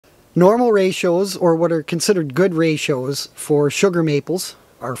Normal ratios, or what are considered good ratios for sugar maples,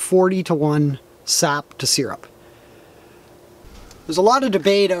 are 40:1 sap to syrup. There's a lot of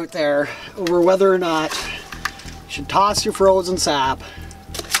debate out there over whether or not you should toss your frozen sap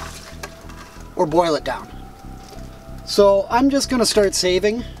or boil it down. So I'm just going to start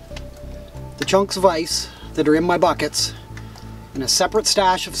saving the chunks of ice that are in my buckets in a separate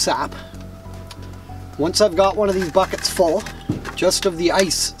stash of sap. Once I've got one of these buckets full, just of the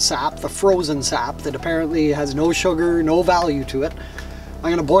ice sap, the frozen sap that apparently has no sugar, no value to it, I'm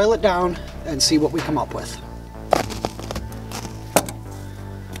going to boil it down and see what we come up with.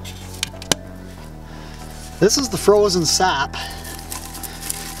 This is the frozen sap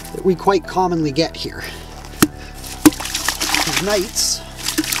that we quite commonly get here. These nights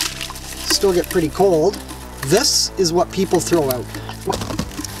still get pretty cold. This is what people throw out.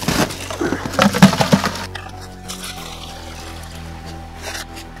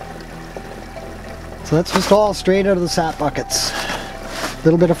 So that's just all straight out of the sap buckets. A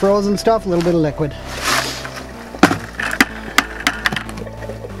little bit of frozen stuff, a little bit of liquid.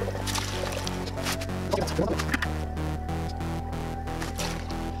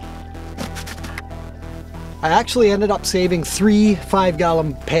 I actually ended up saving 3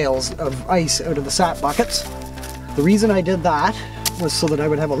 5-gallon pails of ice out of the sap buckets. The reason I did that was so that I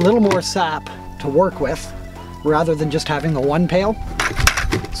would have a little more sap to work with rather than just having the 1 pail.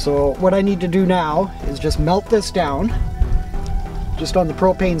 So what I need to do now is just melt this down just on the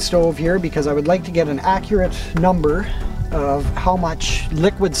propane stove here, because I would like to get an accurate number of how much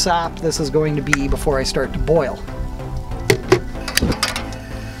liquid sap this is going to be before I start to boil.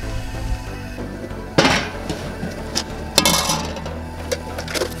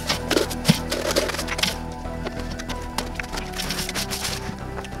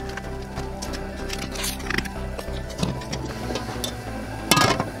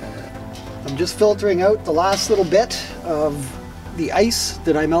 I'm just filtering out the last little bit of the ice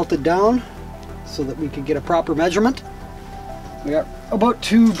that I melted down so that we could get a proper measurement. We got about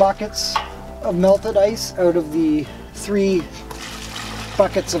 2 buckets of melted ice out of the 3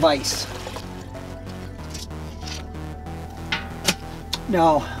 buckets of ice.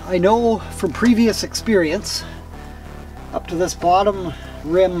 Now, I know from previous experience, up to this bottom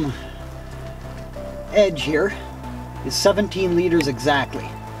rim edge here is 17 liters exactly.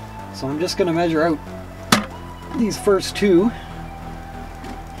 So I'm just going to measure out these first 2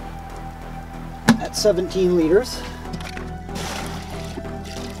 at 17 liters.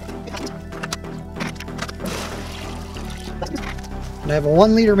 And I have a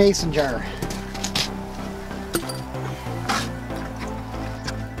 1 liter mason jar.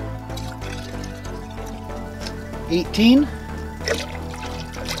 $18.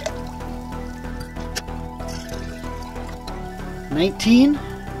 $19.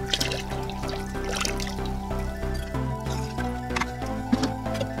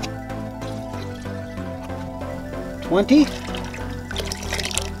 $20.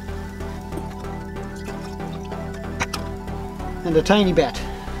 And a tiny bit.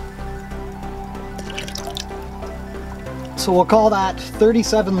 So we'll call that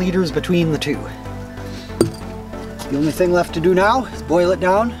 37 liters between the 2. The only thing left to do now is boil it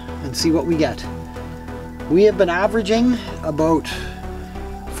down and see what we get. We have been averaging about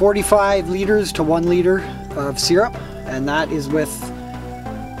 45 liters to 1 liter of syrup, and that is with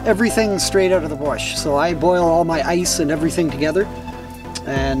everything straight out of the bush. So I boil all my ice and everything together,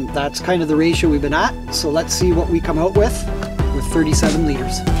 and that's kind of the ratio we've been at. So let's see what we come out with 37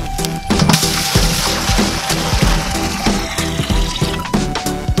 liters.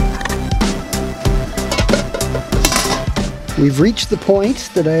 We've reached the point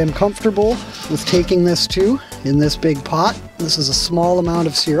that I am comfortable with taking this to in this big pot. This is a small amount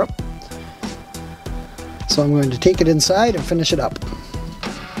of syrup. So I'm going to take it inside and finish it up.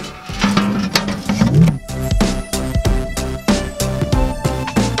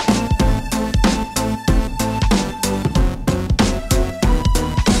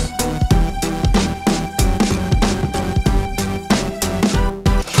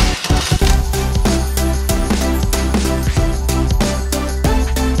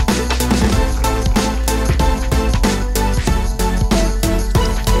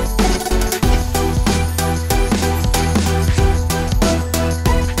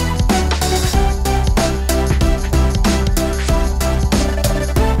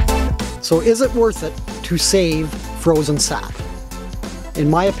 So is it worth it to save frozen sap? In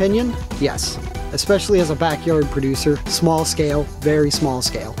my opinion, yes. Especially as a backyard producer, small scale, very small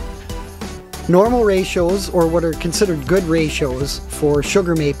scale. Normal ratios, or what are considered good ratios for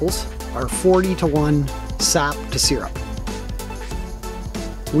sugar maples, are 40:1 sap to syrup.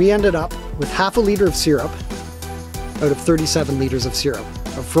 we ended up with half a liter of syrup out of 37 liters of syrup,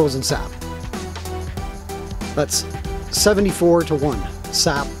 of frozen sap. That's 74 to 1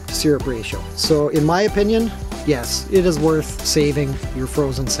 sap to syrup ratio. So in my opinion, yes, it is worth saving your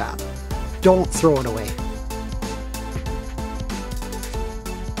frozen sap. Don't throw it away.